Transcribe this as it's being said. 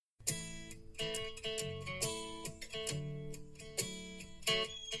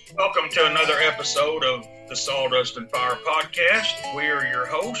to another episode of the Sawdust and Fire podcast. We are your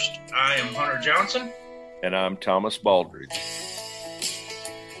host. I am Hunter Johnson. And I'm Thomas Baldridge.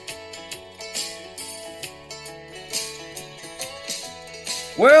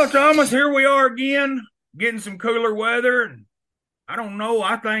 Well, Thomas, here we are again, getting some cooler weather. And I don't know,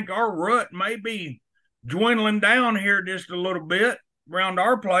 I think our rut may be dwindling down here just a little bit around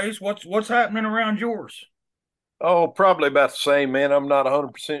our place. What's happening around yours? Oh, probably about the same, man. I'm not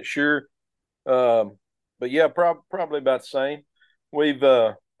 100% sure. But yeah, probably about the same.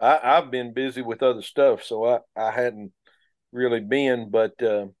 I've been busy with other stuff, so I hadn't really been, but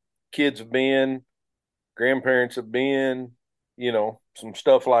kids have been, grandparents have been, some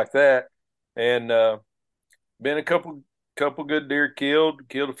stuff like that. And been a couple good deer killed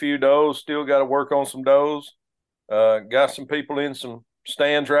a few does, still got to work on some does. Got some people in some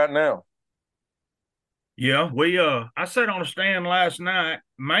stands right now. Yeah, I sat on a stand last night,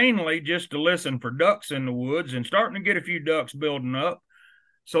 mainly just to listen for ducks in the woods and starting to get a few ducks building up.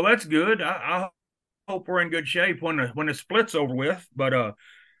 So that's good. I hope we're in good shape when the split's over with. But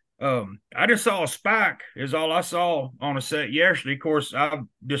I just saw a spike is all I saw on a set yesterday. Of course, I've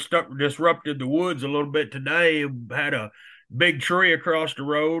disrupted the woods a little bit today. Had a big tree across the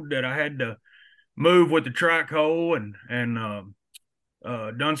road that I had to move with the track hoe and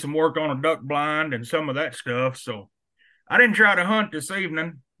done some work on a duck blind and some of that stuff. So I didn't try to hunt this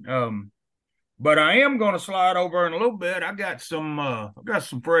evening. But I am going to slide over in a little bit. I've got some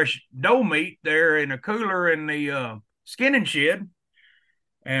fresh doe meat there in a cooler in the skinning shed.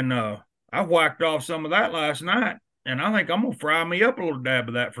 And I whacked off some of that last night. And I think I'm going to fry me up a little dab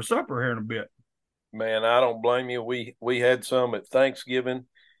of that for supper here in a bit. Man, I don't blame you. We had some at Thanksgiving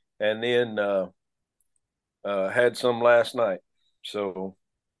and then had some last night. So,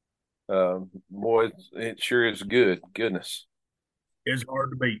 boy, it sure is good. Goodness. It's hard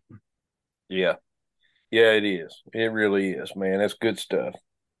to beat. Yeah. Yeah, it is. It really is, man. That's good stuff.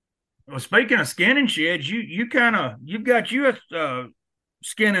 Well, speaking of skinning sheds, you've got you a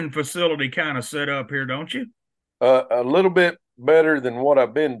skinning facility kind of set up here, don't you? A little bit better than what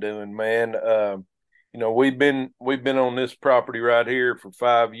I've been doing, man. We've been on this property right here for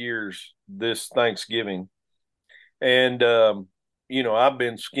 5 years this Thanksgiving. And I've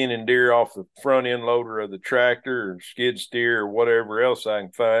been skinning deer off the front end loader of the tractor or skid steer or whatever else I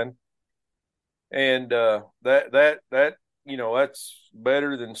can find. And that that's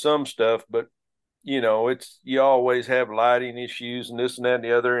better than some stuff, but you always have lighting issues and this and that and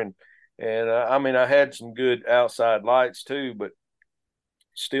the other. And I mean, I had some good outside lights too, but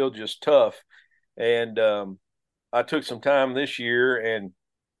still just tough. And I took some time this year and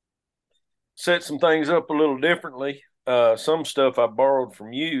set some things up a little differently. Some stuff I borrowed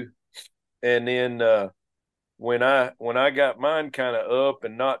from you, and then when I got mine kind of up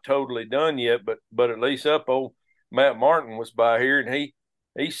and not totally done yet, but at least up, old Matt Martin was by here and he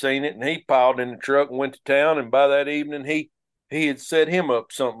seen it and he piled in the truck and went to town, and by that evening he had set him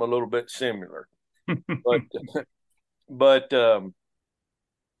up something a little bit similar. but for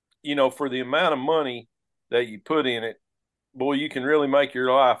the amount of money that you put in it, boy, you can really make your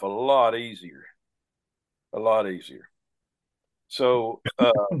life a lot easier. A lot easier. So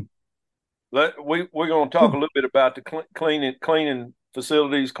we're going to talk a little bit about the cleaning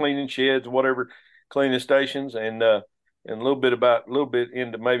facilities, cleaning sheds, whatever, cleaning stations, and a little bit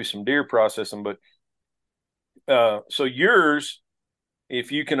into maybe some deer processing. But so yours,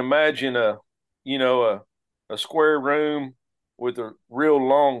 if you can imagine a square room with a real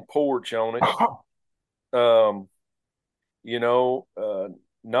long porch on it,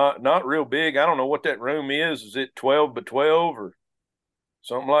 not real big. I don't know what that room is. Is it 12 by 12 or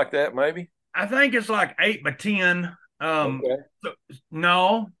something like that, maybe? I think it's like 8 by 10. Okay.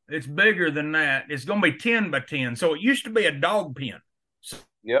 No, it's bigger than that. It's going to be 10 by 10. So it used to be a dog pen.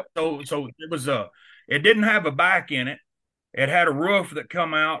 Yep. So it was it didn't have a back in it. It had a roof that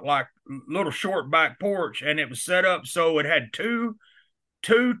come out like little short back porch, and it was set up so it had two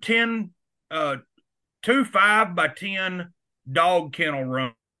 5 by 10 dog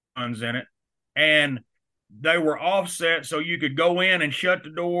kennel runs in it, and they were offset so you could go in and shut the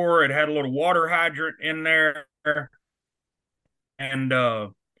door. It had a little water hydrant in there and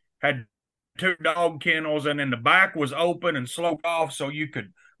had 2 dog kennels, and then the back was open and sloped off so you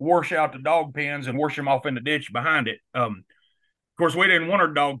could wash out the dog pens and wash them off in the ditch behind it. Of course, we didn't want our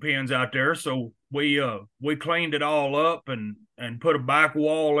dog pens out there, so we cleaned it all up and put a back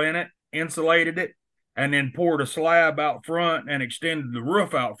wall in it, insulated it, and then poured a slab out front and extended the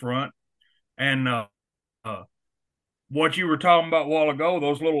roof out front. And what you were talking about a while ago,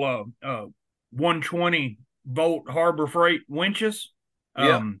 those little 120 volt Harbor Freight winches.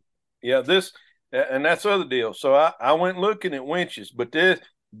 Yeah. Yeah, this and that's the other deal. So I went looking at winches, but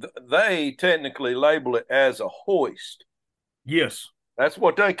they technically label it as a hoist. Yes. That's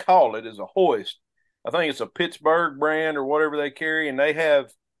what they call it, is a hoist. I think it's a Pittsburgh brand or whatever they carry, and they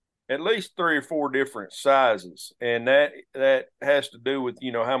have at least three or four different sizes, and that has to do with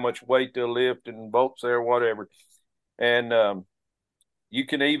how much weight they'll lift and bolts there, whatever. And you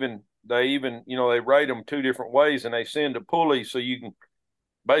can even they rate them two different ways, and they send a pulley so you can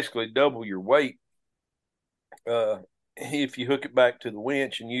basically double your weight if you hook it back to the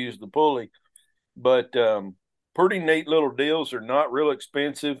winch and use the pulley. But pretty neat little deals. They're not real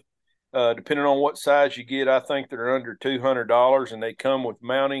expensive. Depending on what size you get, I think they're under $200, and they come with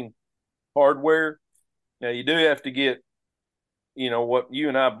mounting hardware. Now you do have to get, what you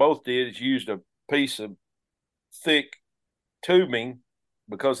and I both did is used a piece of thick tubing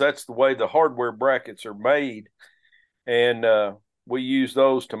because that's the way the hardware brackets are made, and we use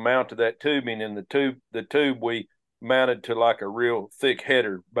those to mount to that tubing. And the tube we mounted to like a real thick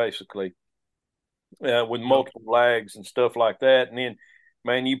header, basically, with Yep. multiple lags and stuff like that. And then,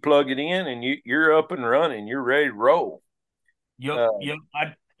 man, you plug it in and you're up and running. You're ready to roll. Yep. Uh, Yep.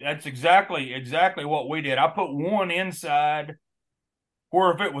 That's exactly what we did. I put one inside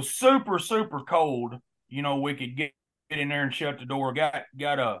where if it was super super cold, we could get in there and shut the door.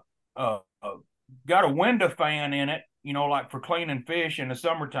 A got a window fan in it, like for cleaning fish in the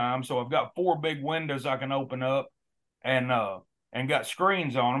summertime. So I've got four big windows I can open up, and got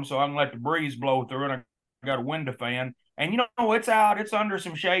screens on them so I can let the breeze blow through it. I got a window fan, and it's out, it's under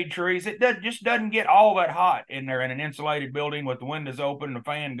some shade trees. Just doesn't get all that hot in there in an insulated building with the windows open and the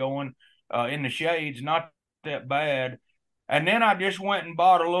fan going in the shades. Not that bad. And then I just went and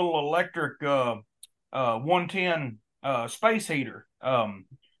bought a little electric 110 space heater.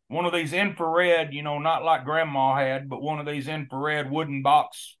 One of these infrared, not like grandma had, but one of these infrared wooden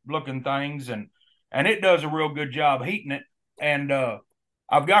box looking things, and it does a real good job heating it. And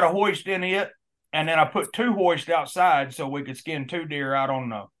I've got a hoist in it, and then I put two hoists outside so we could skin two deer out on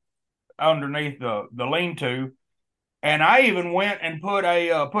the underneath the lean-to. And I even went and I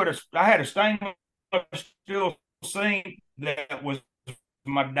had a stainless steel sink that was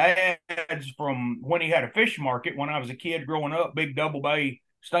my dad's from when he had a fish market when I was a kid growing up, big double bay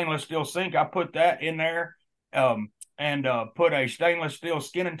stainless steel sink. I put that in there, and put a stainless steel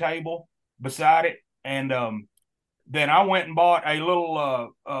skinning table beside it. And then I went and bought a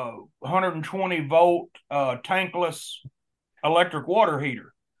little 120-volt tankless electric water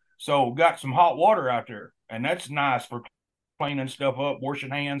heater. So got some hot water out there, and that's nice for cleaning stuff up, washing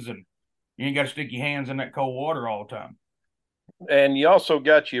hands, and you ain't got to stick your hands in that cold water all the time. and you also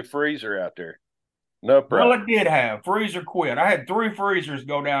got you a freezer out there, an Well, upright. it did have freezer quit. I had three freezers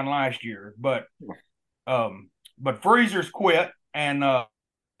go down last year, but freezers quit, and uh,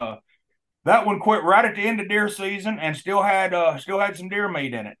 that one quit right at the end of deer season, and still had some deer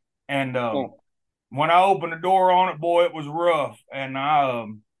meat in it. And when I opened the door on it, boy, it was rough, and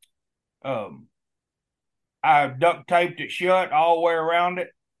um, I duct taped it shut all the way around it,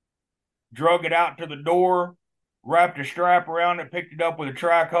 drug it out to the door, wrapped a strap around it, picked it up with a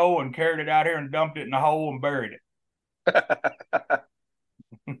track hoe, and carried it out here and dumped it in the hole and buried it.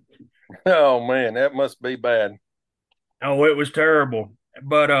 Oh man, that must be bad. Oh, it was terrible.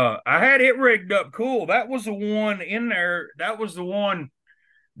 But I had it rigged up cool. That was the one in there. That was the one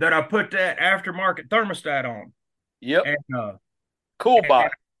that I put that aftermarket thermostat on. Yep, And cool and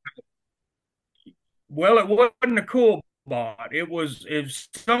bot. well, it wasn't a cool bot. It's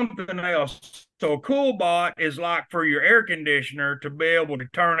something else. So a cool bot is like for your air conditioner to be able to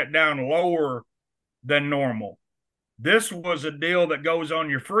turn it down lower than normal. This was a deal that goes on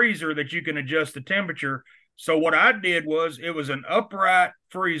your freezer that you can adjust the temperature. So what I did was it was an upright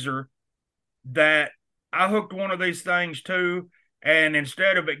freezer that I hooked one of these things to, and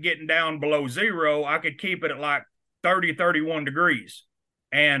instead of it getting down below zero, I could keep it at like 30, 31 degrees.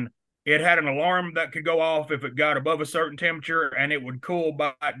 And it had an alarm that could go off if it got above a certain temperature, and it would cool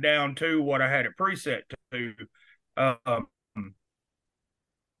back down to what I had it preset to. Um,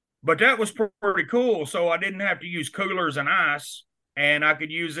 but that was pretty cool. So I didn't have to use coolers and ice, and I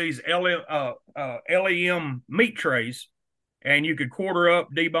could use these LEM meat trays, and you could quarter up,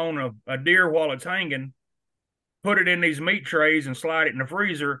 debone a deer while it's hanging, put it in these meat trays, and slide it in the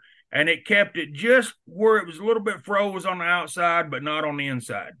freezer. And it kept it just where it was a little bit froze on the outside, but not on the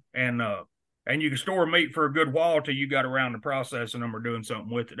inside. And you can store meat for a good while till you got around to processing them or doing something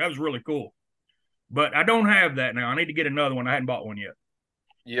with it. That was really cool. But I don't have that now. I need to get another one. I hadn't bought one yet.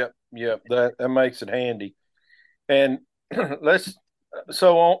 Yep. That makes it handy. And let's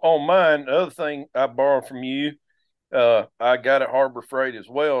so on mine. The other thing I borrowed from you I got at Harbor Freight as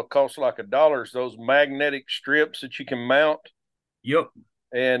well. It costs like $1. It's those magnetic strips that you can mount. Yep.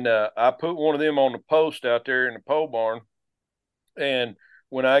 And I put one of them on the post out there in the pole barn. And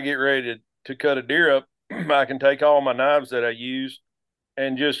when I get ready to cut a deer up, I can take all my knives that I use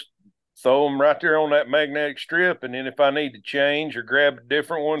and just throw them right there on that magnetic strip. And then if I need to change or grab a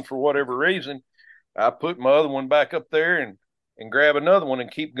different one for whatever reason, I put my other one back up there and grab another one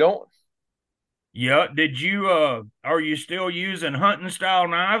and keep going. Yeah. Did you are you still using hunting style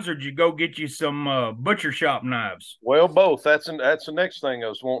knives, or did you go get you some butcher shop knives? Well, both. That's the next thing I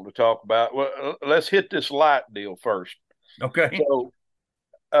was wanting to talk about. Well, let's hit this light deal first. Okay. So,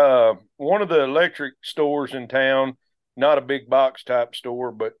 one of the electric stores in town, not a big box type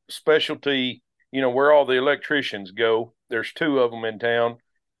store, but specialty, where all the electricians go. There's two of them in town,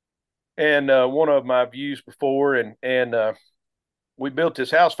 and one of them I've used before, and we built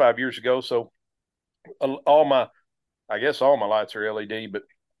this house 5 years ago, so all my, I guess all my lights are LED, but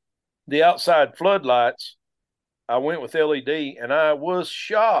the outside floodlights, I went with LED, and I was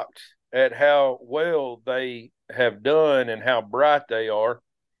shocked at how well they have done and how bright they are.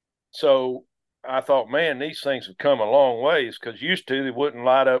 So I thought, man, these things have come a long ways, because used to they wouldn't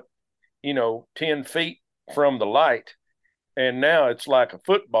light up, 10 feet from the light. And now it's like a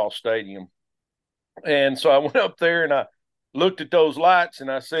football stadium. And so I went up there and I looked at those lights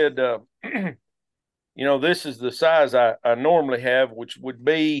and I said, this is the size I normally have, which would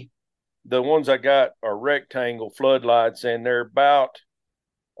be the ones I got are rectangle floodlights, and they're about,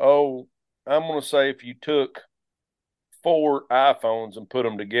 oh, I'm going to say if you took four iPhones and put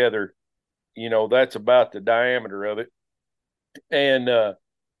them together, that's about the diameter of it. And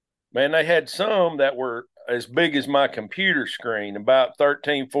man, they had some that were as big as my computer screen, about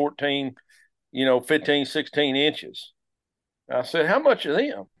 13, 14, 15, 16 inches. I said, how much are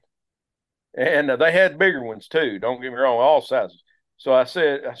them? And they had bigger ones too. Don't get me wrong, all sizes. So I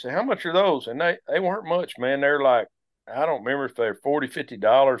said, how much are those? And they weren't much, man. They're like, I don't remember if they're $40,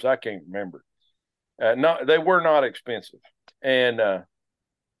 $50. I can't remember. Not, they were not expensive. And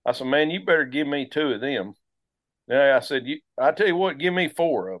I said, man, you better give me two of them. Now I said, I tell you what, give me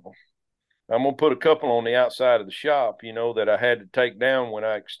four of them. I'm gonna put a couple on the outside of the shop, that I had to take down when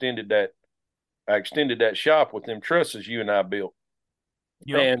I extended that. I extended that shop with them trusses you and I built,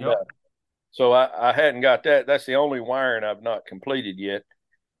 Yep. and Yep. so I hadn't got that. That's the only wiring I've not completed yet.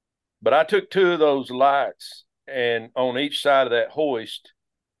 But I took two of those lights and on each side of that hoist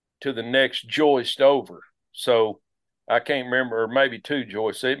to the next joist over. So I can't remember, or maybe two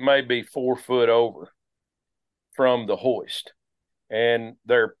joists. It may be 4 foot over from the hoist, and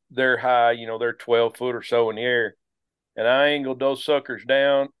they're high. They're 12 foot or so in the air. And I angled those suckers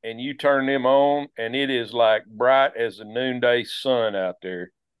down, and you turn them on, and it is like bright as the noonday sun out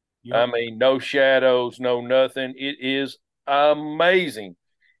there. I Yep. mean, no shadows, no nothing. It is amazing.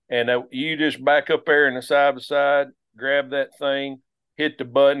 And you just back up there in the side by side, grab that thing, hit the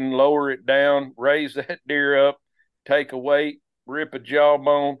button, lower it down, raise that deer up, take a weight, rip a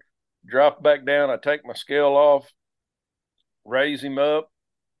jawbone, drop back down. I take my scale off, raise him up,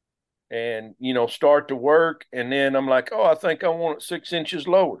 and start to work. And then I'm like, oh, I think I want it 6 inches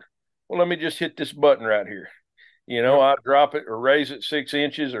lower. Well, let me just hit this button right here. Yep. I drop it or raise it 6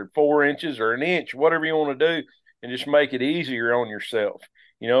 inches or 4 inches or an inch, whatever you want to do, and just make it easier on yourself.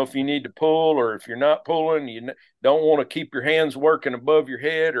 If you need to pull, or if you're not pulling, you don't want to keep your hands working above your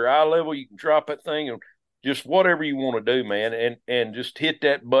head or eye level, you can drop that thing and just whatever you want to do, man, and just hit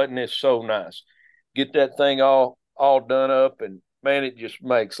that button. It's so nice. Get that thing all done up, and man, it just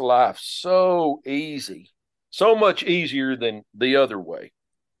makes life so easy, so much easier than the other way.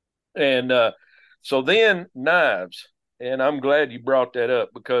 And so then knives, and I'm glad you brought that up,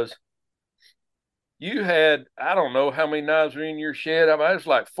 because you had, I don't know how many knives are in your shed. I mean, it's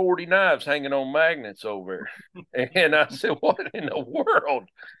like 40 knives hanging on magnets over there. And I said, what in the world?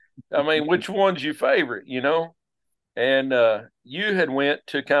 I mean, which one's your favorite, And you had went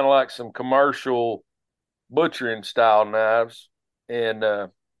to kind of like some commercial butchering style knives. And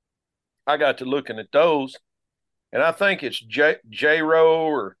I got to looking at those, and I think it's J-Ro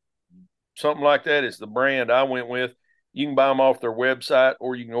or something like that is the brand I went with. You can buy them off their website,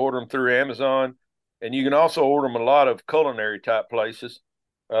 or you can order them through Amazon. And you can also order them a lot of culinary type places,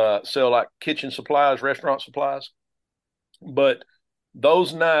 sell like kitchen supplies, restaurant supplies. But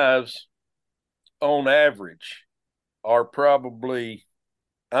those knives on average are probably,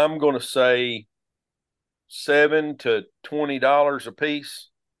 I'm going to say, $7 to $20 a piece.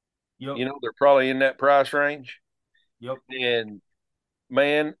 Yep. They're probably in that price range. Yep. And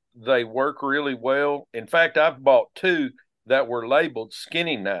man, they work really well. In fact, I've bought two that were labeled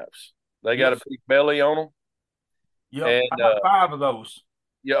skjinning knives. They got Yep. a big belly on them. Yep. I And got five of those.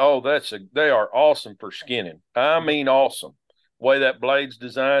 yeah, oh, they are awesome for skinning. I Yep. mean, awesome. Way that blade's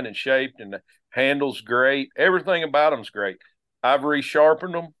designed and shaped, and the handle's great. Everything about them's great. I've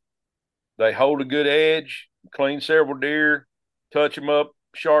resharpened them. They hold a good edge. Clean several deer, touch them up,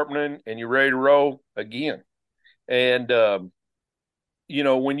 sharpening, and you're ready to roll again. And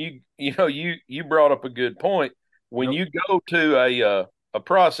when you brought up a good point. When Yep. you go to a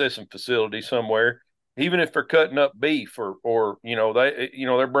processing facility somewhere, even if they're cutting up beef or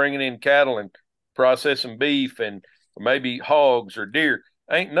they're bringing in cattle and processing beef and maybe hogs or deer,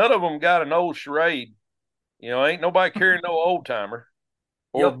 ain't none of them got an old charade. Ain't nobody carrying no old timer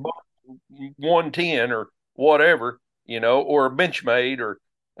or Yep. 110 or whatever, or a Benchmade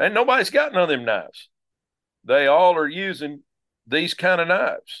and nobody's got none of them knives. They all are using these kind of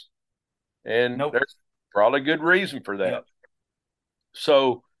knives, and Nope. there's probably good reason for that. Yep.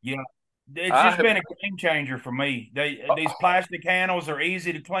 So Yeah. It's I just have, been a game changer for me. These plastic handles are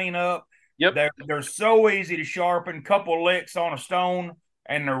easy to clean up. yep, They're so easy to sharpen. Couple licks on a stone,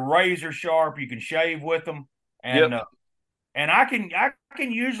 and they're razor sharp. You can shave with them, yep. and I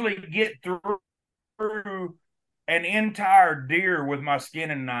can usually get through an entire deer with my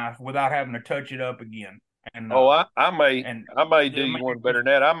skinning knife without having to touch it up again. And Oh, and I may I do mean, you one better than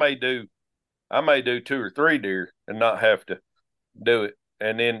that. I may do two or three deer and not have to do it,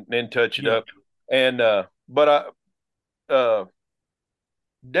 and then touch it yeah, up. And but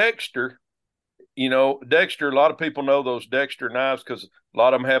Dexter, Dexter. A lot of people know those Dexter knives because a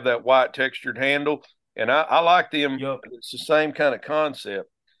lot of them have that white textured handle, and I like them. yep, It's the same kind of concept.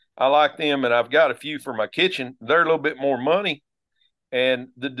 I like them, and I've got a few for my kitchen. They're a little bit more money, and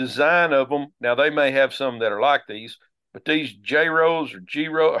the design of them. Now they may have some that are like these, but these J Rose or G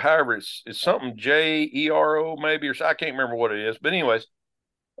Rose, however, it's something JERO maybe, or I can't remember what it is. But anyways,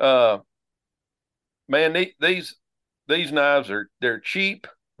 uh, man, these knives they're cheap.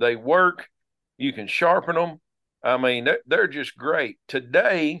 They work. You can sharpen them. I mean, they're just great.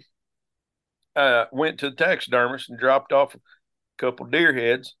 Today, went to the taxidermist and dropped off a couple deer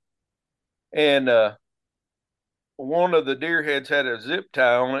heads, and one of the deer heads had a zip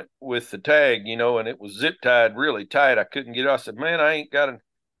tie on it with the tag, and it was zip tied really tight. I couldn't get it. I said, "Man, I ain't got an."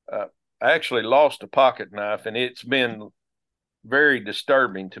 I actually lost a pocket knife, and it's been very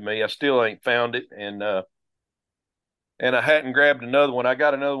disturbing to me. I still ain't found it, and I hadn't grabbed another one. I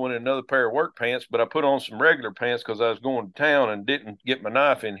got another one in another pair of work pants, but I put on some regular pants because I was going to town and didn't get my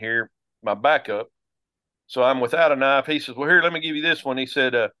knife in here, my backup. So I'm without a knife. He says, "Well, here, let me give you this one." He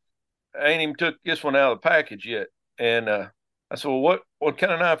said, "I ain't even took this one out of the package yet." And I said, "Well, what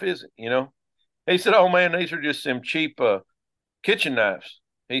kind of knife is it?" He said, "Oh man, these are just some cheap kitchen knives."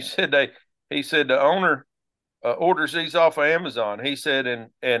 He said the owner orders these off of Amazon. He said,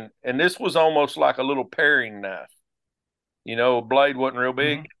 and this was almost like a little paring knife. A blade wasn't real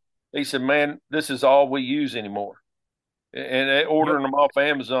big. hmm He said, "Man, this is all we use anymore." And they yep, ordering them off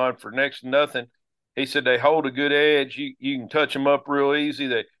Amazon for next to nothing. He said they hold a good edge. You can touch them up real easy.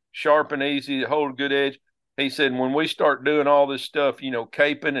 They sharpen easy. They hold a good edge. He said when we start doing all this stuff,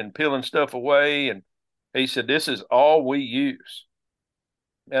 caping and peeling stuff away, and he said this is all we use.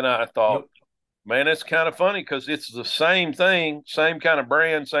 And I thought, yep, man, it's kind of funny because it's the same thing, same kind of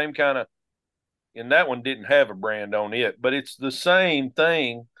brand, same kind of. And that one didn't have a brand on it, but it's the same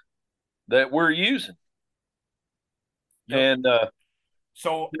thing that we're using. yep. And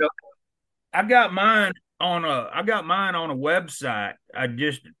So you know, I got mine on a website. I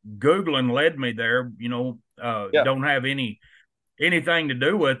just Googling led me there. yeah, Don't have anything to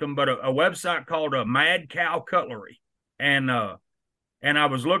do with them, but a website called Mad Cow Cutlery, and I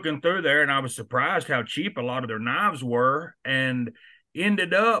was looking through there, and I was surprised how cheap a lot of their knives were, and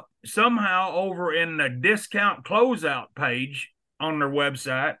ended up somehow over in the discount closeout page on their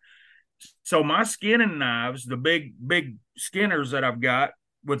website. So my skinning knives, the big skinners that I've got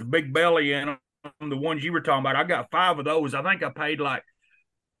with the big belly in them, the ones you were talking about, I got five of those. I think I paid like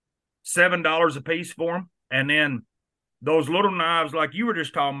 $7 a piece for them, and then those little knives like you were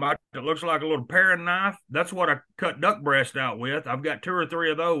just talking about that looks like a little paring knife, that's what I cut duck breast out with. I've got two or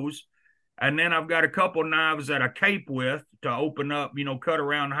three of those, and then I've got a couple knives that I cape with to open up, cut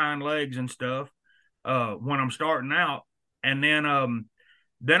around hind legs and stuff when I'm starting out. And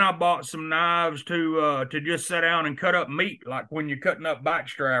then I bought some knives to just sit down and cut up meat, like when you're cutting up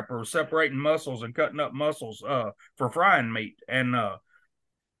backstrap or separating muscles and cutting up muscles for frying meat. And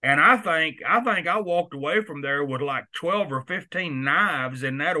I think I walked away from there with like 12 or 15 knives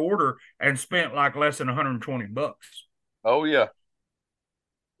in that order and spent like less than $120. oh yeah,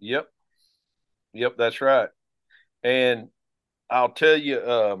 yep, yep, that's right. And I'll tell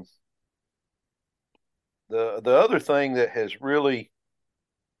you, the other thing that has really,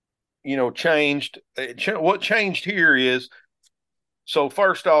 changed, what changed here is, so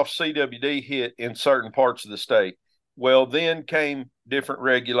first off, CWD hit in certain parts of the state. Well, then came different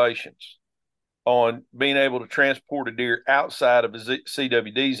regulations on being able to transport a deer outside of a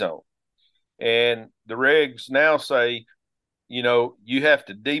CWD zone. And the regs now say, you have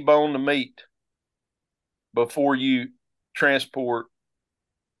to debone the meat before you transport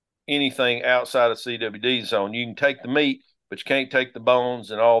anything outside of CWD zone. You can take the meat, but you can't take the bones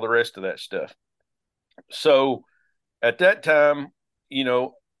and all the rest of that stuff. So at that time, you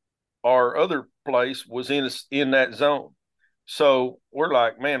know, our other place was in that zone. So we're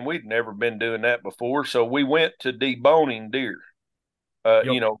like, man, we'd never been doing that before. So we went to deboning deer.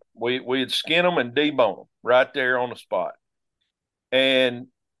 Yep. We'd skin them and debone them right there on the spot, and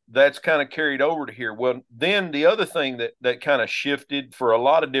that's kind of carried over to here. Well, then the other thing that kind of shifted for a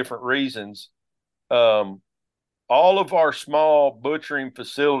lot of different reasons, um, all of our small butchering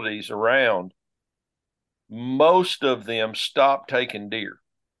facilities around, most of them stopped taking deer.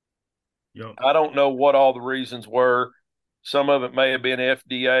 Yep. I don't know what all the reasons were. Some of it may have been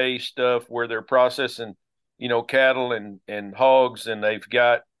FDA stuff where they're processing, cattle and hogs, and they've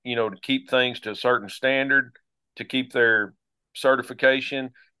got, to keep things to a certain standard to keep their certification.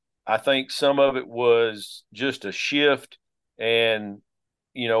 I think some of it was just a shift and,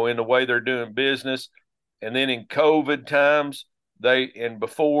 in the way they're doing business. And then in COVID times, and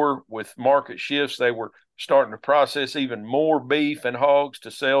before with market shifts, they were starting to process even more beef and hogs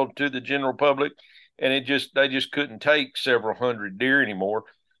to sell to the general public. And they just couldn't take several hundred deer anymore.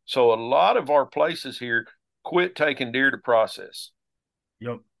 So a lot of our places here quit taking deer to process.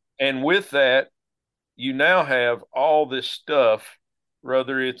 Yep. And with that, you now have all this stuff,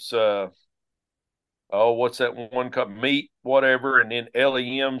 whether it's what's that one cup meat, whatever, and then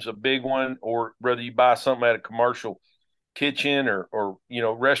LEM's a big one, or whether you buy something at a commercial kitchen or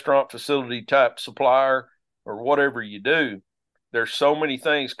restaurant facility type supplier or whatever you do. There's so many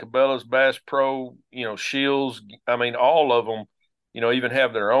things. Cabela's, Bass Pro, Shields. I mean, all of them, even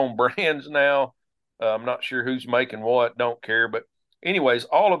have their own brands now. I'm not sure who's making what. Don't care. But anyways,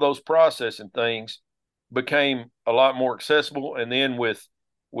 all of those processing things became a lot more accessible. And then with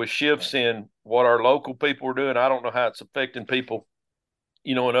shifts in what our local people are doing, I don't know how it's affecting people,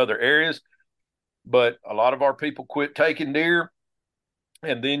 in other areas, but a lot of our people quit taking deer.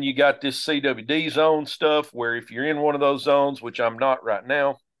 And then you got this CWD zone stuff where if you're in one of those zones, which I'm not right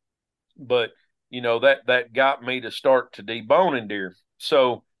now, but that got me to start to deboning deer.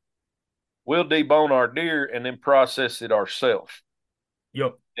 So we'll debone our deer and then process it ourselves.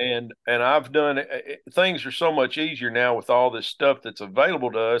 Yep. And I've done it. Things are so much easier now with all this stuff that's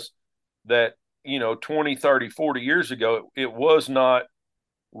available to us that 20, 30, 40 years ago it was not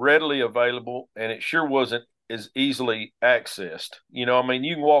readily available, and it sure wasn't as easily accessed. I mean,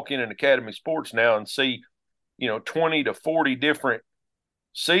 you can walk in an Academy Sports now and see 20 to 40 different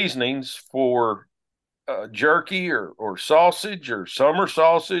seasonings for jerky or sausage or summer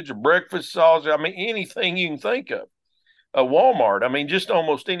sausage or breakfast sausage. I mean, anything you can think of. Walmart, I mean, just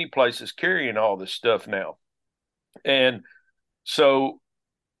almost any place is carrying all this stuff now. And so,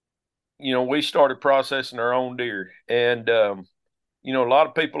 we started processing our own deer. And, a lot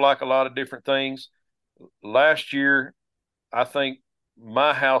of people like a lot of different things. Last year, I think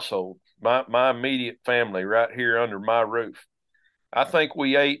my household, my immediate family right here under my roof, I think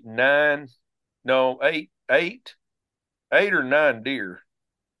we ate eight or nine deer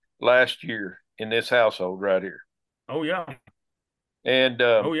last year in this household right here. Oh yeah. And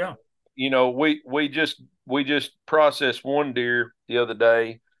Oh yeah. we just processed one deer the other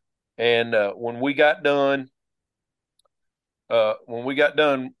day, and when we got done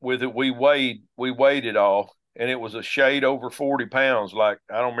with it, we weighed it all, and it was a shade over 40 pounds, like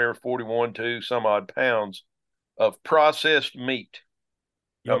I don't remember, 41 to some odd pounds of processed meat.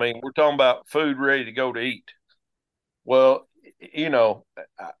 I Yep. mean, we're talking about food ready to go to eat. Well, you know,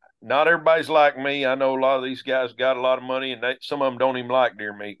 not everybody's like me. I know a lot of these guys got a lot of money, and some of them don't even like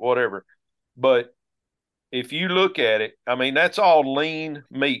deer meat, whatever. But if you look at it, I mean, that's all lean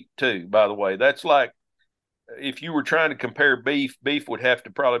meat too, by the way. That's like, if you were trying to compare beef would have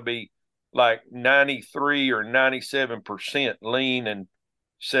to probably be like 93 or 97% lean and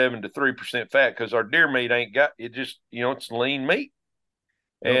 7 to 3% fat, because our deer meat ain't got it. Just, it's lean meat.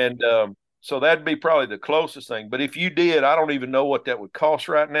 Yep. And so that'd be probably the closest thing. But if you did, I don't even know what that would cost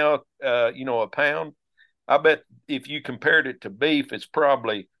right now, a pound. I bet if you compared it to beef, it's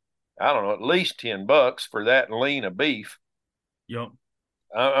probably, I don't know, at least $10 for that lean of beef. Yep.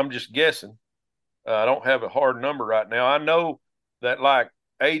 I'm just guessing. I don't have a hard number right now. I know that, like,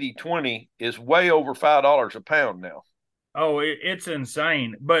 80/20 is way over $5 a pound now. Oh, it's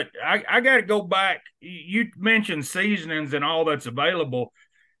insane. But I got to go back. You mentioned seasonings and all that's available.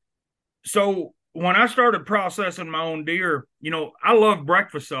 So when I started processing my own deer, I love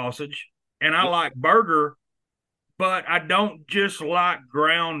breakfast sausage and I Yep, like burger, but I don't just like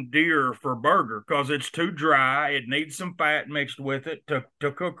ground deer for burger because it's too dry. It needs some fat mixed with it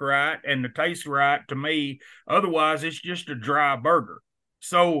to cook right and to taste right to me. Otherwise, it's just a dry burger.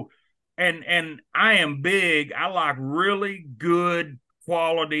 So, and I am big. I like really good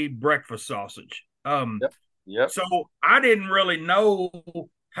quality breakfast sausage. yep, yep, So I didn't really know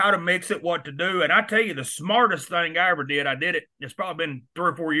how to mix it, what to do. And I tell you, the smartest thing I ever did, I did it. It's probably been 3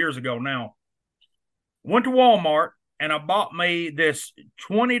 or 4 years ago now. Went to Walmart and I bought me this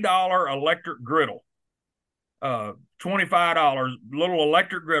 $20 electric griddle. $25 little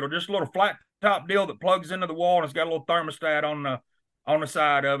electric griddle, just a little flat top deal that plugs into the wall and it's got a little thermostat on the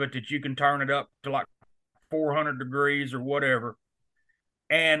side of it that you can turn it up to like 400 degrees or whatever.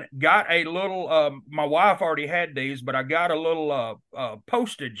 And got a little my wife already had these, but I got a little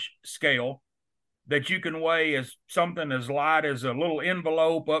postage scale that you can weigh as something as light as a little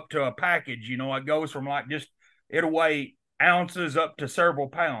envelope up to a package. It goes from like just it'll weigh ounces up to several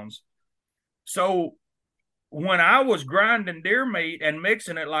pounds. So when I was grinding deer meat and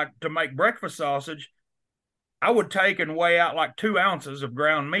mixing it like to make breakfast sausage, I would take and weigh out like 2 ounces of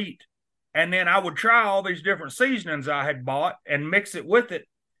ground meat. And then I would try all these different seasonings I had bought and mix it with it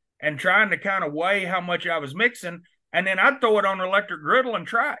and trying to kind of weigh how much I was mixing. And then I'd throw it on the electric griddle and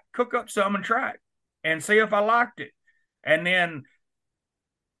try it, cook up some and try it and see if I liked it. And then,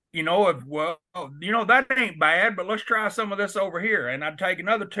 if, well, that ain't bad, but let's try some of this over here. And I'd take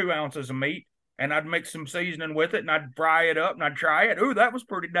another 2 ounces of meat and I'd mix some seasoning with it and I'd fry it up and I'd try it. Ooh, that was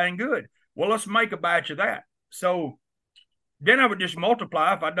pretty dang good. Well, let's make a batch of that. So then I would just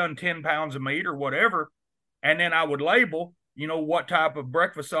multiply if I'd done 10 pounds of meat or whatever. And then I would label, what type of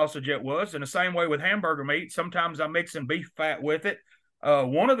breakfast sausage it was. In the same way with hamburger meat, sometimes I'm mixing beef fat with it.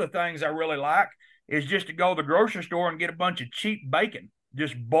 One of the things I really like is just to go to the grocery store and get a bunch of cheap bacon,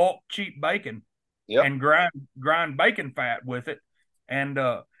 just bulk cheap bacon, yep, and grind bacon fat with it, and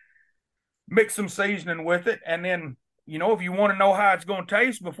mix some seasoning with it, and then if you want to know how it's going to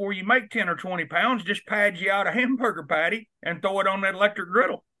taste before you make 10 or 20 pounds, just pad you out a hamburger patty and throw it on that electric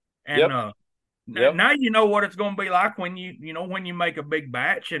griddle, and yep, yep, now you know what it's going to be like when you make a big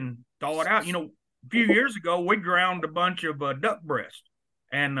batch and thaw it out. A few years ago we ground a bunch of duck breast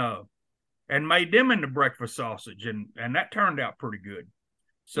and made them into breakfast sausage, and that turned out pretty good.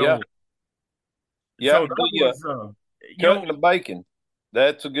 yeah, So yeah. that was Cutting the bacon.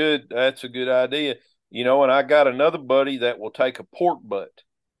 That's a good idea. And I got another buddy that will take a pork butt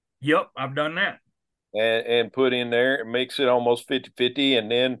yep, I've done that. and put in there and mix it almost 50/50,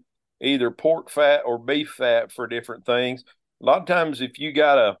 and then either pork fat or beef fat for different things. A lot of times if you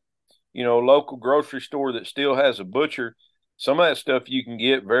got a, local grocery store that still has a butcher, some of that stuff you can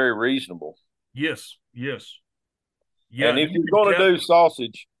get very reasonable. Yes, yes, yeah, And if you you're can going to tell. do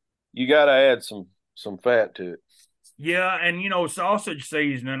sausage, you got to add some fat to it. Yeah, and sausage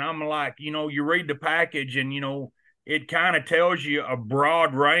seasoning. I'm like, you read the package, and it kind of tells you a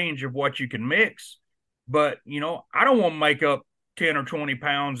broad range of what you can mix. But I don't want to make up 10 or 20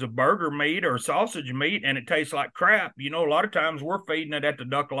 pounds of burger meat or sausage meat, and it tastes like crap. A lot of times we're feeding it at the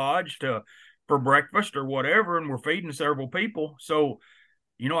Duck Lodge to for breakfast or whatever, and we're feeding several people. So,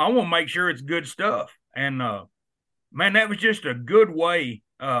 I want to make sure it's good stuff. And man, that was just a good way.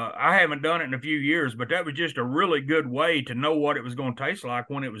 I haven't done it in a few years, but that was just a really good way to know what it was going to taste like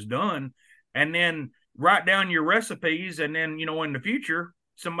when it was done. And then write down your recipes. And then, in the future,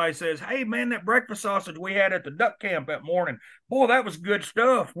 somebody says, "Hey, man, that breakfast sausage we had at the duck camp that morning, boy, that was good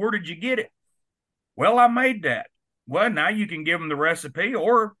stuff. Where did you get it?" Well, I made that. Well, now you can give them the recipe,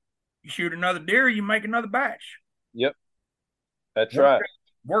 or you shoot another deer, you make another batch. Yep, that's Worked right.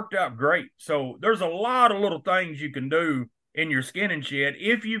 out, worked out great. So there's a lot of little things you can do in your skinning shed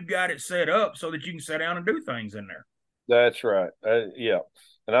if you've got it set up so that you can sit down and do things in there. That's right. Yeah.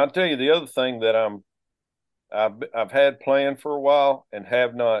 And I'll tell you the other thing that I've had planned for a while and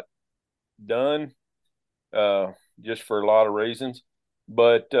have not done, uh, just for a lot of reasons.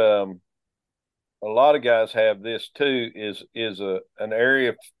 But a lot of guys have this too. Is an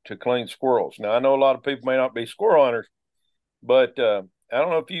area to clean squirrels. Now I know a lot of people may not be squirrel hunters, but I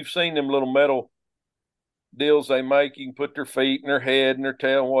don't know if you've seen them little metal deals they make. You can put their feet and their head and their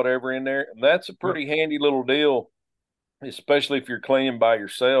tail and whatever in there. And that's a Yep. pretty handy little deal, especially if you're cleaning by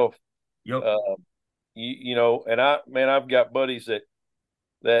yourself. Yep. Uh, and I've got buddies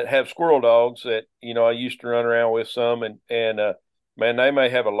that have squirrel dogs that I used to run around with some, and man, they may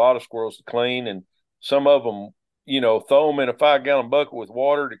have a lot of squirrels to clean, and some of them, throw them in a 5 gallon bucket with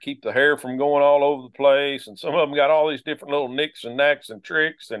water to keep the hair from going all over the place. And some of them got all these different little nicks and knacks and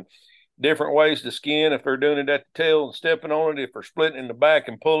tricks and different ways to skin if they're doing it at the tail and stepping on it, if they're splitting in the back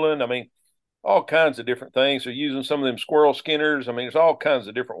and pulling. I mean, all kinds of different things. They're using some of them squirrel skinners. I mean, there's all kinds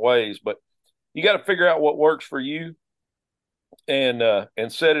of different ways, but you got to figure out what works for you and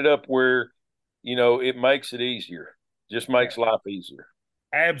set it up where it makes it easier. Just makes life easier.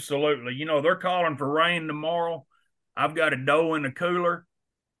 Absolutely. They're calling for rain tomorrow. I've got a dough in the cooler.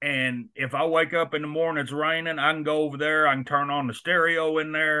 And if I wake up in the morning, it's raining, I can go over there. I can turn on the stereo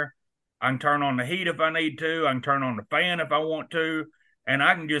in there. I can turn on the heat if I need to. I can turn on the fan if I want to. And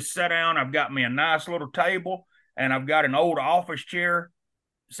I can just sit down. I've got me a nice little table and I've got an old office chair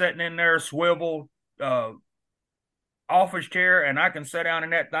sitting in there, swivel office chair. And I can sit down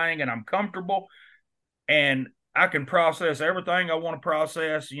in that thing and I'm comfortable. And I can process everything I want to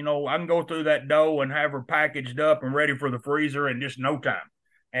process. I can go through that dough and have her packaged up and ready for the freezer in just no time.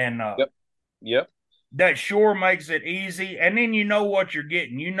 And Yep. Yep. that sure makes it easy. And then you know what you're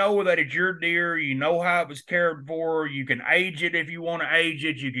getting. You know that it's your deer. You know how it was cared for. You can age it if you want to age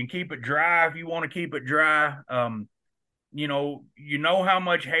it. You can keep it dry if you want to keep it dry. You know how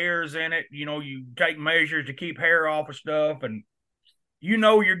much hair is in it. You take measures to keep hair off of stuff, and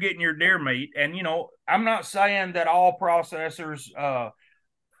you're getting your deer meat. And I'm not saying that all processors,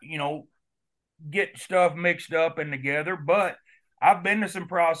 you know, get stuff mixed up and together, but I've been to some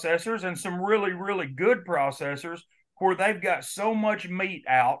processors and some really, really good processors where they've got so much meat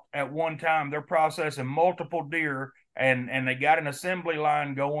out at one time. They're processing multiple deer and they got an assembly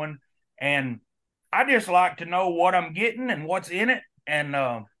line going. And I just like to know what I'm getting and what's in it.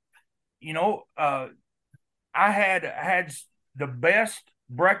 And, you know, uh, I had the best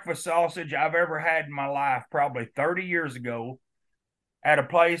breakfast sausage I've ever had in my life, probably 30 years ago, at a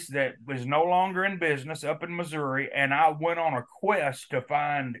place that was no longer in business up in Missouri. And I went on a quest to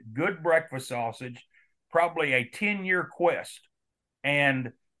find good breakfast sausage, probably a 10-year quest.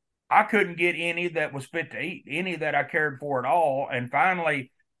 And I couldn't get any that was fit to eat, any that I cared for at all. And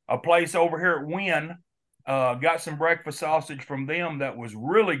finally, a place over here at Wynn got some breakfast sausage from them that was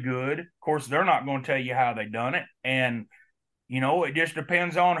really good. Of course, they're not going to tell you how they done it. And, it just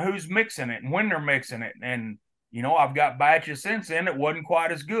depends on who's mixing it and when they're mixing it. And I've got batches since then. It wasn't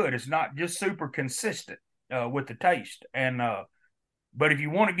quite as good. It's not just super consistent with the taste. And but if you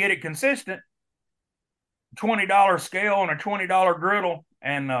want to get it consistent, $20 scale and a $20 griddle,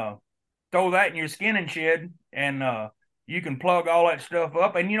 and throw that in your skinning shed, and you can plug all that stuff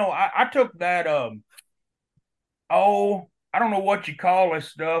up. And I took that. I don't know what you call this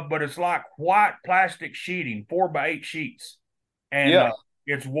stuff, but it's like white plastic sheeting, 4x8 sheets, and Yeah.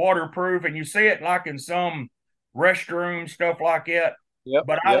 it's waterproof. And you see it like in some restroom stuff like that. Yep.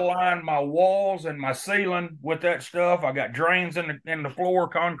 But I Yep. line my walls and my ceiling with that stuff. I got drains in the floor,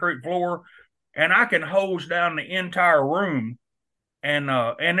 concrete floor, and I can hose down the entire room. And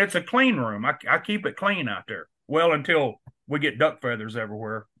it's a clean room. I keep it clean out there. Well, until we get duck feathers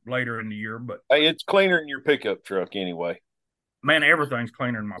everywhere later in the year. But Hey, it's cleaner than your pickup truck anyway. man, everything's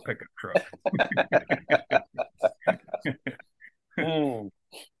cleaner than my pickup truck. Mm.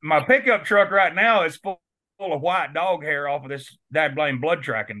 My pickup truck right now is full of white dog hair off of this dad blame blood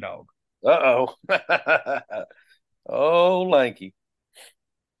tracking dog. Uh-oh. Oh, lanky.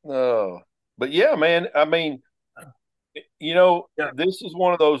 Oh. But yeah, man, I mean, Yeah. this is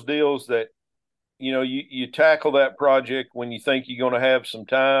one of those deals that, you tackle that project when you think you're going to have some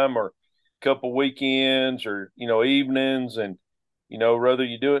time or a couple weekends or, evenings. And, whether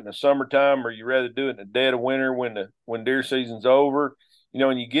you do it in the summertime or you rather do it in the dead of winter when deer season's over,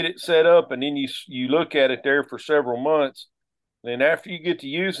 and you get it set up and then you look at it there for several months. Then after you get to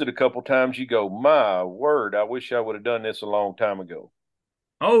use it a couple times, you go, my word, I wish I would have done this a long time ago.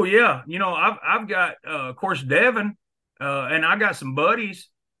 Oh yeah. I've got of course Devin, and I got some buddies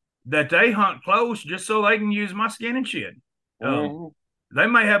that they hunt close just so they can use my skinning shed. Um, Hmm. they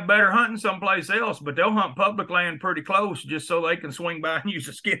may have better hunting someplace else, but they'll hunt public land pretty close just so they can swing by and use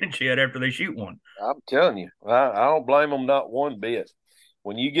a skinning shed after they shoot one. I'm telling you, I don't blame them not one bit.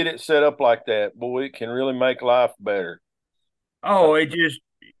 When you get it set up like that, boy, it can really make life better. Uh, Oh, it just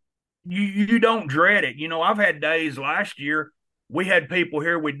you don't dread it. I've had days last year. We had people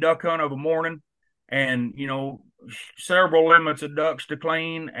here. We duck hunt of a morning, and several limits of ducks to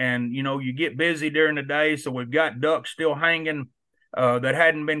clean, and you get busy during the day, so we've got ducks still hanging that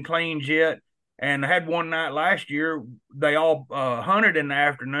hadn't been cleaned yet. And I had one night last year. They all hunted in the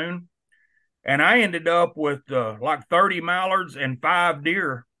afternoon, and I ended up with like 30 mallards and 5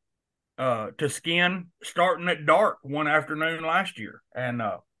 deer to skin starting at dark one afternoon last year. And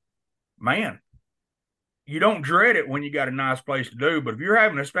man, you don't dread it when you got a nice place to do. But if you're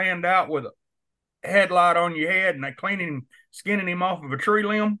having to stand out with a headlight on your head and they cleaning him, skinning him off of a tree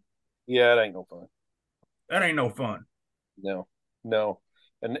limb, Yeah, it ain't no fun. that ain't no fun. No, no.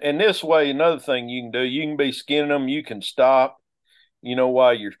 And this way, another thing you can do, you can be skinning them. You can stop,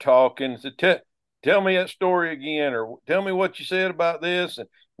 while you're talking. So tell me that story again, or tell me what you said about this, and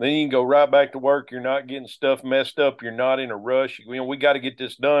then you can go right back to work. You're not getting stuff messed up. You're not in a rush. We got to get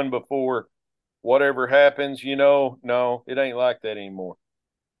this done before whatever happens. No, it ain't like that anymore.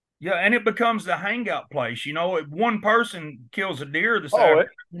 Yeah, and it becomes the hangout place. If one person kills a deer this Oh,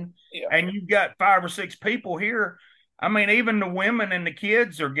 afternoon yeah, and you've got 5 or 6 people here, I mean, even the women and the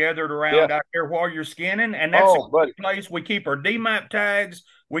kids are gathered yeah. around out there while you're skinning, and that's a Oh, buddy. great place. We keep our DMAP tags,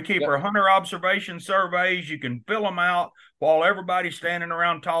 we keep Yeah. our hunter observation surveys. You can fill them out while everybody's standing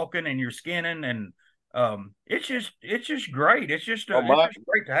around talking and you're skinning, and it's just great. Oh, It's just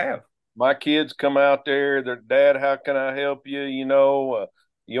great to have. my kids come out there. Their dad, how can I help you?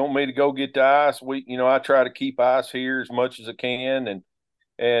 You want me to go get the ice? I try to keep ice here as much as I can,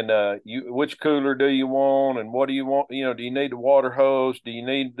 and you, which cooler do you want, and what do you want? Do you need the water hose? Do you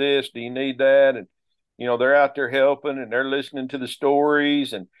need this? Do you need that? And they're out there helping, and they're listening to the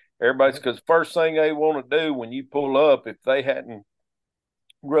stories, and everybody's, because first thing they want to do when you pull up, if they hadn't,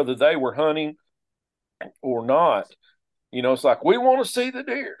 whether they were hunting or not, it's like we want to see the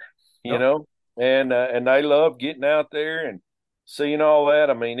deer, you Yep. know, and they love getting out there and seeing all that.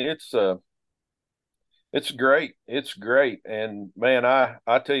 I mean, it's great. It's great. And man,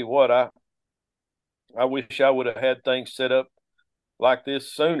 I tell you what, I wish I would have had things set up like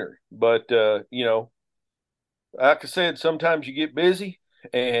this sooner. But like I said, sometimes you get busy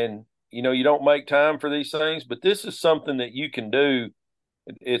and you don't make time for these things. But this is something that you can do.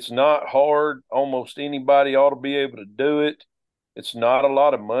 It's not hard. Almost anybody ought to be able to do it. It's not a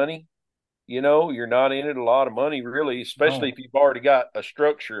lot of money. You're not in it a lot of money, really, especially No. if you've already got a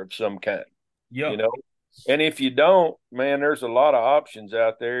structure of some kind, you Yep. know. And if you don't, man, there's a lot of options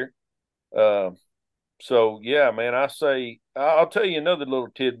out there. Uh, so yeah, man, I say I'll tell you another little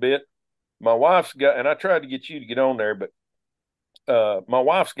tidbit. My wife's got, and I tried to get you to get on there, but my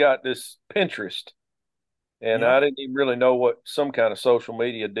wife's got this Pinterest, and I Yep. didn't even really know what some kind of social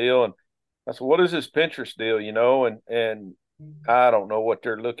media deal. And I said, "What is this Pinterest deal?" And I don't know what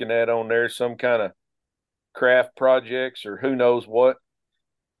they're looking at on there, some kind of craft projects or who knows what.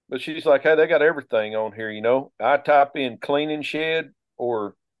 But she's like, hey, they got everything on here. I type in cleaning shed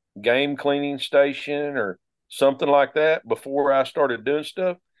or game cleaning station or something like that before I started doing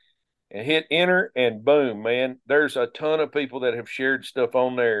stuff and hit enter, and boom, man, there's a ton of people that have shared stuff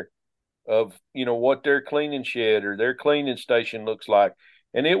on there of, what their cleaning shed or their cleaning station looks like.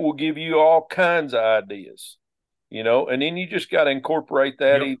 And it will give you all kinds of ideas, and then you just got to incorporate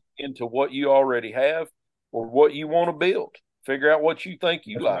that Yep. into what you already have or what you want to build. Figure out what you think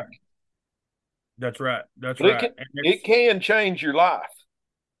you That's like. right. That's right. That's But it right. can And it it's can change your life.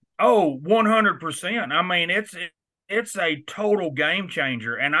 Oh, 100%. I mean, it's a total game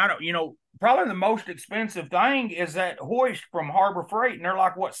changer. And I don't, probably the most expensive thing is that hoist from Harbor Freight, and they're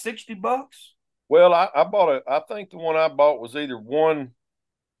like what, $60? Well, I bought I think the one I bought was either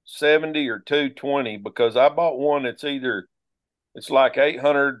 170 or 220, because I bought one that's it's like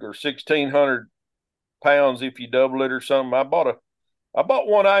 800 or 1,600 pounds if you double it or something. I bought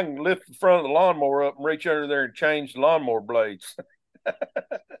one I can lift the front of the lawnmower up and reach under there and change the lawnmower blades.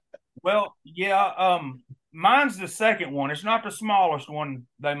 Well, yeah, mine's the second one. It's not the smallest one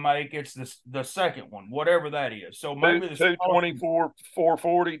they make. It's the second one, whatever that is. So Two maybe the two smallest twenty one, four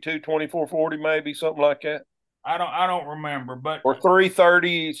 440, 22440 maybe, something like that. I don't remember, but Or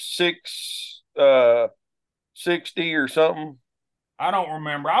 336 60 or something. I don't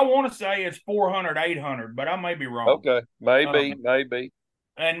remember. I want to say it's 400, 800, but I may be wrong. Okay, maybe, Um, maybe.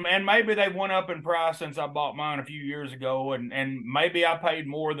 and maybe they went up in price since I bought mine a few years ago, and maybe I paid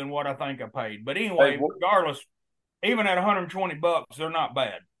more than what I think I paid. But Hey, anyway, regardless, even at $120, they're not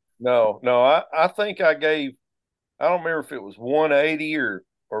bad. no, no, I think I gave, I don't remember if it was 180 or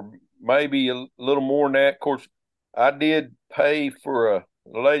maybe a little more than that. Of course, I did pay for a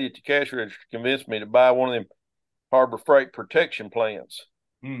lady at the cash register convinced me to buy one of them Harbor Freight protection plans,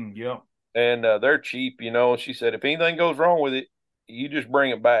 Yeah, and they're cheap. She said if anything goes wrong with it, you just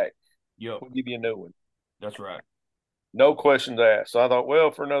bring it back. yep, We'll give you a new one. that's right. No questions asked. So I thought,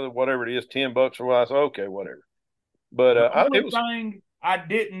 well, for another whatever it is, $10 or what, I said, okay, whatever. But The it only was thing I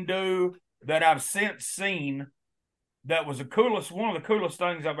didn't do that I've since seen that was one of the coolest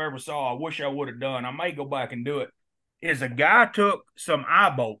things I've ever saw. I wish I would have done. I may go back and do it. Is a guy took some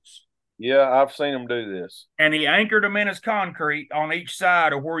eye bolts Yeah, I've seen them do this. and he anchored them in his concrete on each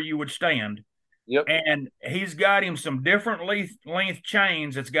side of where you would stand. Yep, And he's got him some different length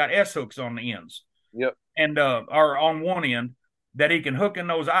chains that's got S hooks on the ends yep, and or on one end that he can hook in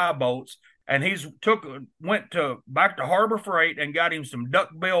those eye bolts. And he's went to back to Harbor Freight and got him some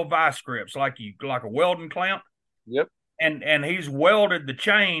duckbill vice grips like a welding clamp, yep, and he's welded the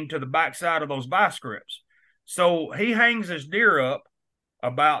chain to the backside of those vice grips. So he hangs his deer up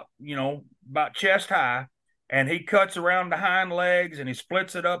about chest high, and he cuts around the hind legs and he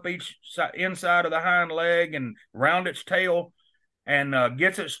splits it up each inside of the hind leg and round its tail, and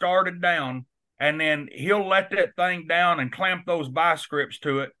gets it started down, and then he'll let that thing down and clamp those vice grips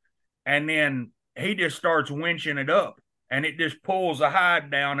to it, and then he just starts winching it up, and it just pulls the hide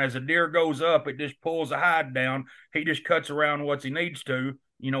down as the deer goes up. It just pulls the hide down. He just cuts around what he needs to,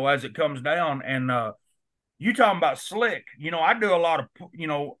 as it comes down. And you talking about slick? I do a lot of,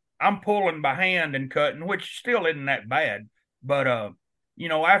 I'm pulling by hand and cutting, which still isn't that bad. But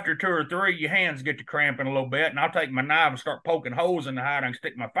after two or three, your hands get to cramping a little bit, and I'll take my knife and start poking holes in the hide and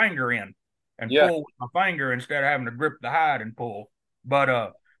stick my finger in and yeah, pull with my finger instead of having to grip the hide and pull.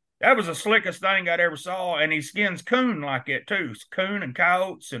 But that was the slickest thing I'd ever saw, and he skins coon like that too, coon and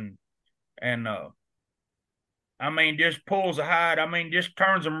coyotes, and I mean, just pulls the hide. I mean, just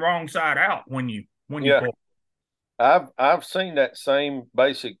turns them wrong side out when you yeah. pull. I've seen that same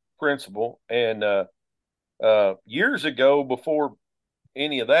basic principle, and years ago, before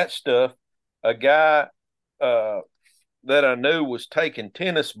any of that stuff, a guy uh, that I knew was taking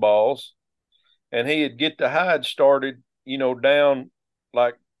tennis balls, and he'd get the hide started, down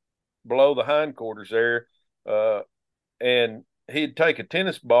like below the hindquarters there, uh, and he'd take a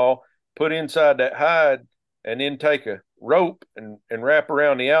tennis ball, put inside that hide, and then take a rope and wrap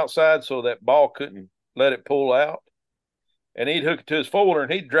around the outside so that ball couldn't let it pull out. And he'd hook it to his folder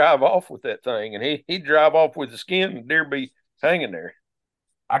and he'd drive off with that thing. And he'd drive off with the skin and deer be hanging there.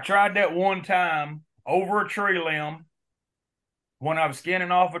 I tried that one time over a tree limb when I was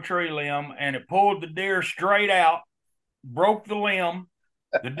skinning off a tree limb, and it pulled the deer straight out, broke the limb.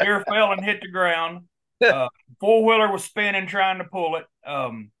 The deer fell and hit the ground. Uh, Four wheeler was spinning trying to pull it,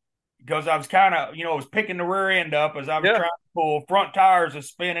 because I was kind of, I was picking the rear end up as I was Yeah. trying to pull. Front tires are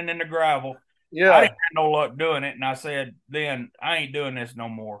spinning in the gravel. I didn't Yeah. have no luck doing it, and I said, then I ain't doing this no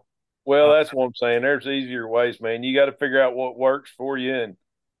more. Well, Uh, that's what I'm saying. There's easier ways, man. You got to figure out what works for you.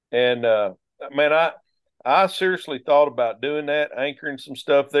 And man, I seriously thought about doing that, anchoring some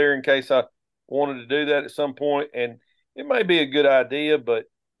stuff there in case I wanted to do that at some point. And it may be a good idea, but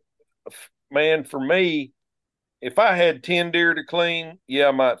man, for me, if I had 10 deer to clean, yeah,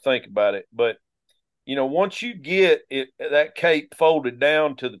 I might think about it. But once you get it that cape folded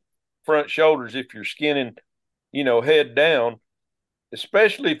down to the front shoulders, if you're skinning, head down,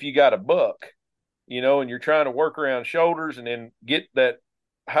 especially if you got a buck, and you're trying to work around shoulders and then get that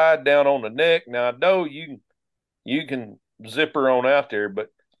hide down on the neck. Now I know you can zipper on out there, but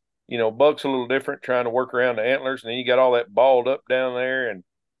buck's a little different trying to work around the antlers, and then you got all that balled up down there. And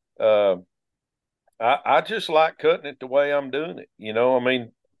uh, I just like cutting it the way I'm doing it. I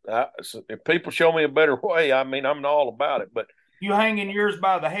mean, if people show me a better way, I mean, I'm all about it. But you hanging yours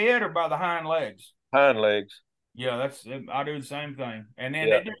by the head or by the hind legs? hind legs, Yeah, I do the same thing, and then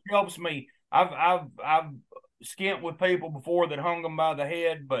yeah, it just helps me. I've skint with people before that hung them by the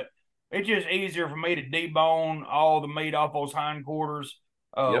head, but it's just easier for me to debone all the meat off those hindquarters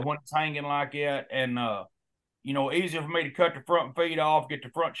yep. when it's hanging like that, and easier for me to cut the front feet off, get the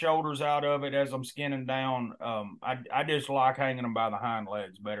front shoulders out of it as I'm skinning down. I just like hanging them by the hind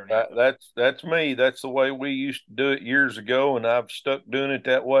legs better than anything. That's me. That's the way we used to do it years ago, and I've stuck doing it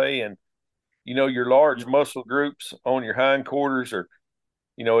that way. And your large Yeah. muscle groups on your hindquarters are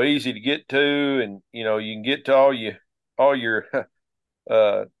easy to get to, and you can get to all your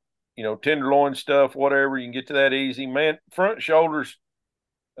tenderloin stuff, whatever. You can get to that easy, man. Front shoulders,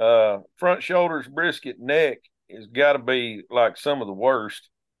 brisket, neck has got to be like some of the worst,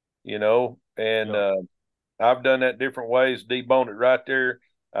 and Yeah. I've done that different ways, debone it right there.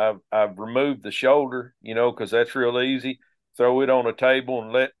 I've removed the shoulder, because that's real easy. Throw it on a table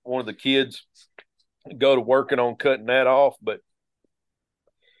and let one of the kids go to working on cutting that off. But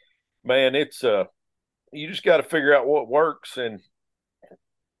man, it's you just got to figure out what works, and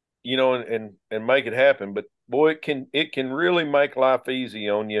and make it happen. But boy, it can really make life easy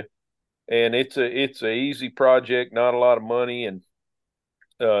on you, and it's a easy project, not a lot of money, and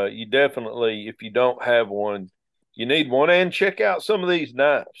you definitely, if you don't have one, you need one. And check out some of these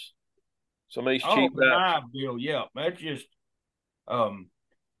knives, some of these Oh, cheap the knives. knife deal. Yeah, that's just um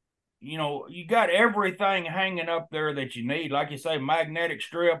you got everything hanging up there that you need. Like you say, magnetic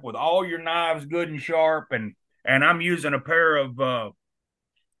strip with all your knives good and sharp, and I'm using a pair of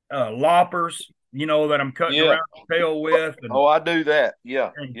loppers, that I'm cutting Yeah. around the tail with, and Oh, I do that.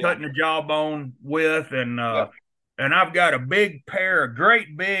 Yeah. and Yeah. cutting the jawbone with, Yeah. and I've got a big pair, a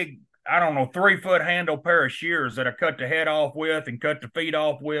great big, I don't know, 3 foot handle pair of shears that I cut the head off with and cut the feet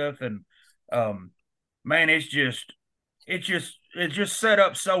off with, and um, man, it's just set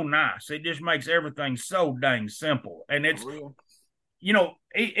up so nice. It just makes everything so dang simple, and For it's real.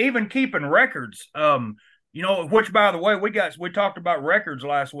 even keeping records. Which by the way, we talked about records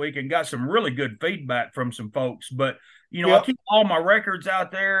last week and got some really good feedback from some folks. But I Yep. keep all my records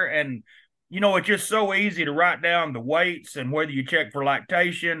out there, and it's just so easy to write down the weights and whether you check for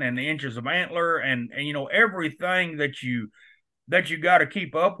lactation and the inches of antler and everything that you got to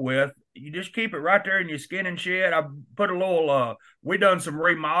keep up with. You just keep it right there in your skinning shed. I put a little. We done some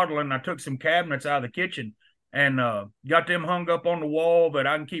remodeling. I took some cabinets out of the kitchen and got them hung up on the wall that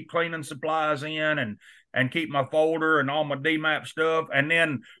I can keep cleaning supplies in and keep my folder and all my DMAP stuff. And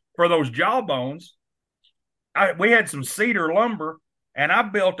then for those jawbones, we had some cedar lumber, and I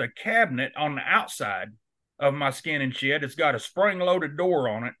built a cabinet on the outside of my skinning shed. It's got a spring loaded door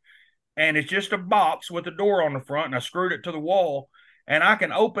on it, and it's just a box with a door on the front, and I screwed it to the wall, and I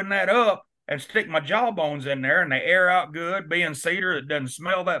can open that up and stick my jawbones in there, and they air out good. Being cedar, it doesn't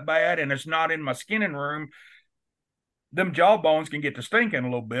smell that bad, and it's not in my skinning room. Them jawbones can get to stinking a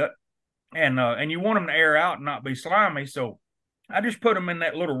little bit, and you want them to air out and not be slimy. So I just put them in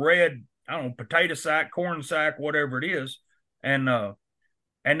that little red, I don't know, potato sack, corn sack, whatever it is, and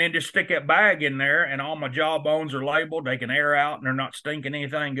then just stick that bag in there, and all my jawbones are labeled. They can air out, and they're not stinking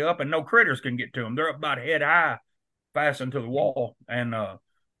anything up, and no critters can get to them. They're up about head high, fastened to the wall, and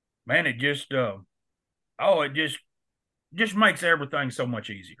man, it just makes everything so much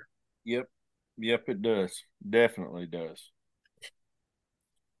easier. Yep. Yep. It does. Definitely does.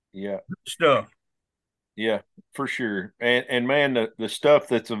 Yeah. Stuff. Yeah, for sure. And man, the stuff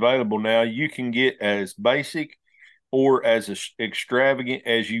that's available now, you can get as basic or as extravagant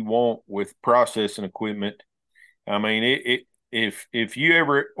as you want with processing equipment. I mean, if you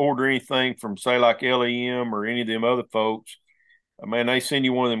ever order anything from say like LEM or any of them other folks, man, they send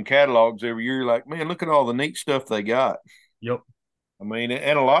you one of them catalogs every year. You're like, man, look at all the neat stuff they got. Yep. I mean,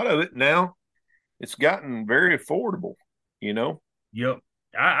 and a lot of it now, it's gotten very affordable. You know. Yep.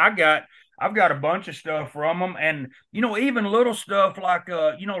 I've got a bunch of stuff from them, and even little stuff like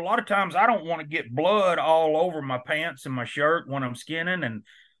a lot of times I don't want to get blood all over my pants and my shirt when I'm skinning, and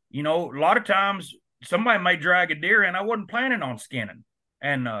a lot of times somebody may drag a deer in I wasn't planning on skinning,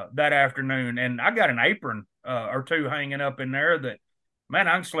 and that afternoon, and I got an apron or two hanging up in there that, man,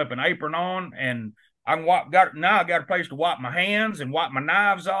 I can slip an apron on, and I can now I got a place to wipe my hands and wipe my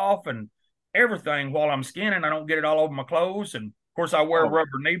knives off and everything while I'm skinning. I don't get it all over my clothes, and of course, I wear Oh,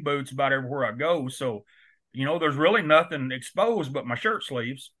 rubber knee boots about everywhere I go. So, there's really nothing exposed but my shirt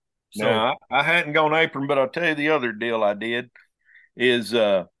sleeves. So, now I hadn't gone apron, but I'll tell you the other deal I did is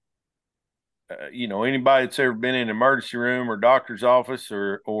anybody that's ever been in an emergency room or doctor's office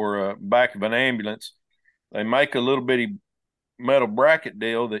or back of an ambulance, they make a little bitty metal bracket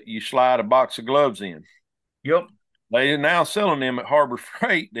deal that you slide a box of gloves in. yep, They are now selling them at Harbor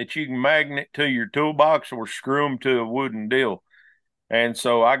Freight that you can magnet to your toolbox or screw them to a wooden deal. And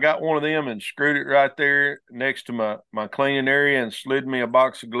so I got one of them and screwed it right there next to my cleaning area and slid me a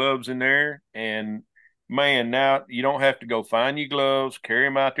box of gloves in there. And man, now you don't have to go find your gloves, carry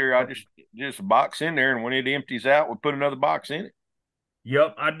them out there. I just a box in there, and when it empties out, we put another box in it.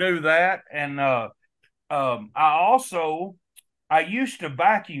 yep, I do that. And I used to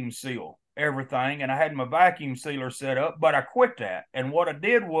vacuum seal everything, and I had my vacuum sealer set up, but I quit that. And what I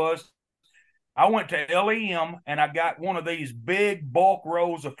did was I went to LEM and I got one of these big bulk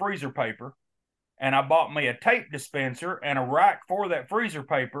rolls of freezer paper, and I bought me a tape dispenser and a rack for that freezer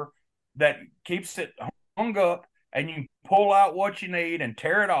paper that keeps it hung up, and you pull out what you need and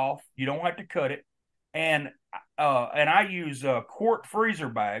tear it off. You don't have to cut it. And I use quart freezer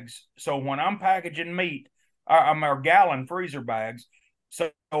bags. So when I'm packaging meat, I'm our gallon freezer bags.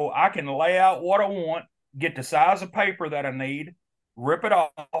 So I can lay out what I want, get the size of paper that I need, rip it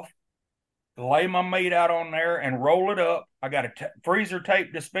off, lay my meat out on there and roll it up. I got a freezer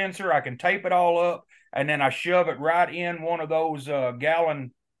tape dispenser. I can tape it all up, and then I shove it right in one of those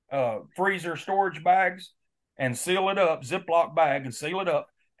gallon freezer storage bags and seal it up, Ziploc bag, and seal it up.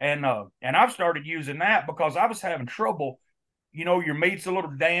 And I've started using that because I was having trouble. Your meat's a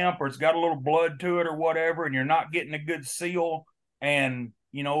little damp or it's got a little blood to it or whatever, and you're not getting a good seal. And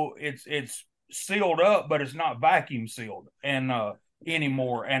it's sealed up, but it's not vacuum sealed. And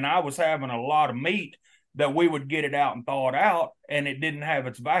anymore. And I was having a lot of meat that we would get it out and thaw it out, and it didn't have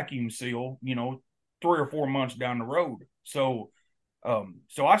its vacuum seal, 3 or 4 months down the road. So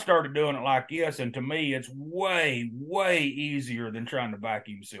I started doing it like this, and to me, it's way, way easier than trying to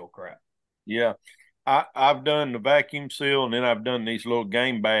vacuum seal crap. Yeah. I've done the vacuum seal, and then I've done these little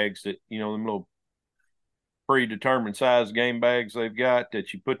game bags that, them little predetermined size game bags they've got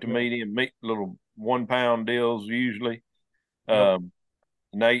that you put the Yep. meat in, little 1 pound deals usually. Yep. Um,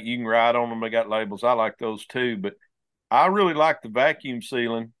 Nate, you can write on them. They got labels. I like those too, but I really like the vacuum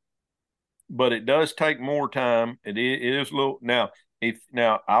sealing, but it does take more time. It is a little now.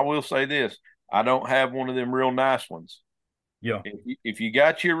 Now I will say this: I don't have one of them real nice ones. Yeah. If you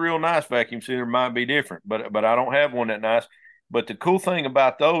got you a real nice vacuum sealer, it might be different, but I don't have one that nice. But the cool thing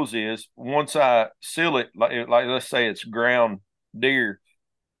about those is once I seal it, like let's say it's ground deer,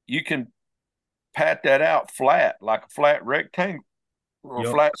 you can pat that out flat, like a flat rectangle or a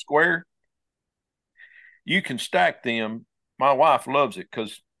Yep. flat square. You can stack them. My wife loves it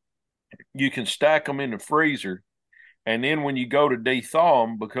because you can stack them in the freezer. And then when you go to dethaw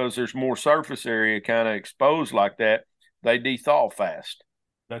them, because there's more surface area kind of exposed like that, they dethaw fast.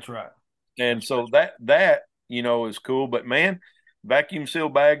 That's right. And That's so that is cool. But man, vacuum seal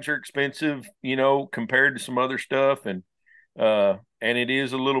bags are expensive, compared to some other stuff, and it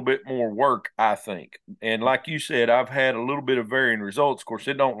is a little bit more work, I think. And like you said, I've had a little bit of varying results. Of course,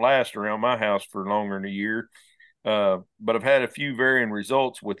 it don't last around my house for longer than a year. But I've had a few varying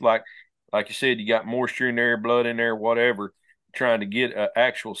results with like you said, you got moisture in there, blood in there, whatever, trying to get an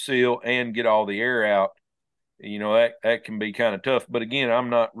actual seal and get all the air out. That can be kind of tough. But again, I'm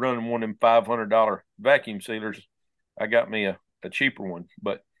not running one of them $500 vacuum sealers. I got me a cheaper one.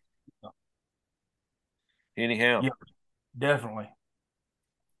 But anyhow, yeah, definitely.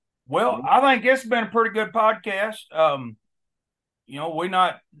 Well, I think it's been a pretty good podcast. We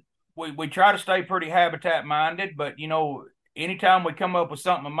not we try to stay pretty habitat minded, but anytime we come up with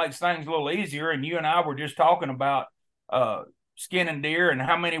something that makes things a little easier, and you and I were just talking about uh skinning deer and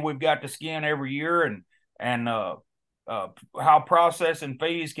how many we've got to skin every year, and how processing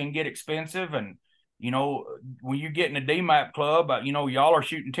fees can get expensive, and when you get in a DMAP club, y'all are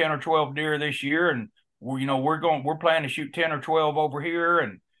shooting 10 or 12 deer this year, and we're planning to shoot 10 or 12 over here,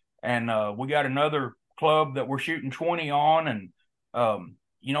 and we got another club that we're shooting 20 on, and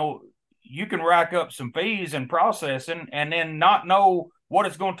you can rack up some fees and processing and then not know what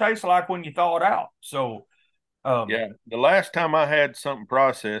it's going to taste like when you thaw it out. So, um, yeah, the last time I had something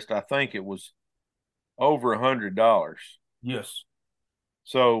processed, I think it was over $100. yes.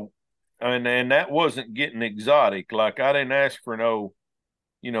 So, and that wasn't getting exotic. Like I didn't ask for no,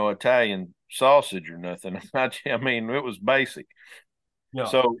 Italian sausage or nothing. I mean, it was basic. Yeah.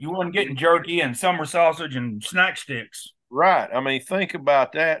 So, You weren't getting jerky and summer sausage and snack sticks. right. I mean, think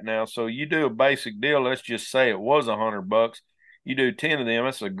about that now. So you do a basic deal. Let's just say it was $100. You do 10 of them.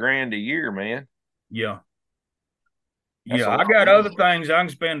 That's $1,000 a year, man. Yeah. That's Yeah. a I lot of got money. other things I can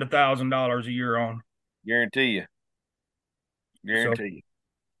spend $1,000 a year on. Guarantee you. So, Guarantee you.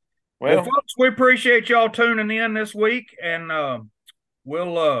 well, Well, folks, we appreciate y'all tuning in this week, and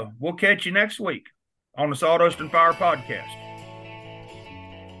we'll catch you next week on the Sawdust and Fire podcast.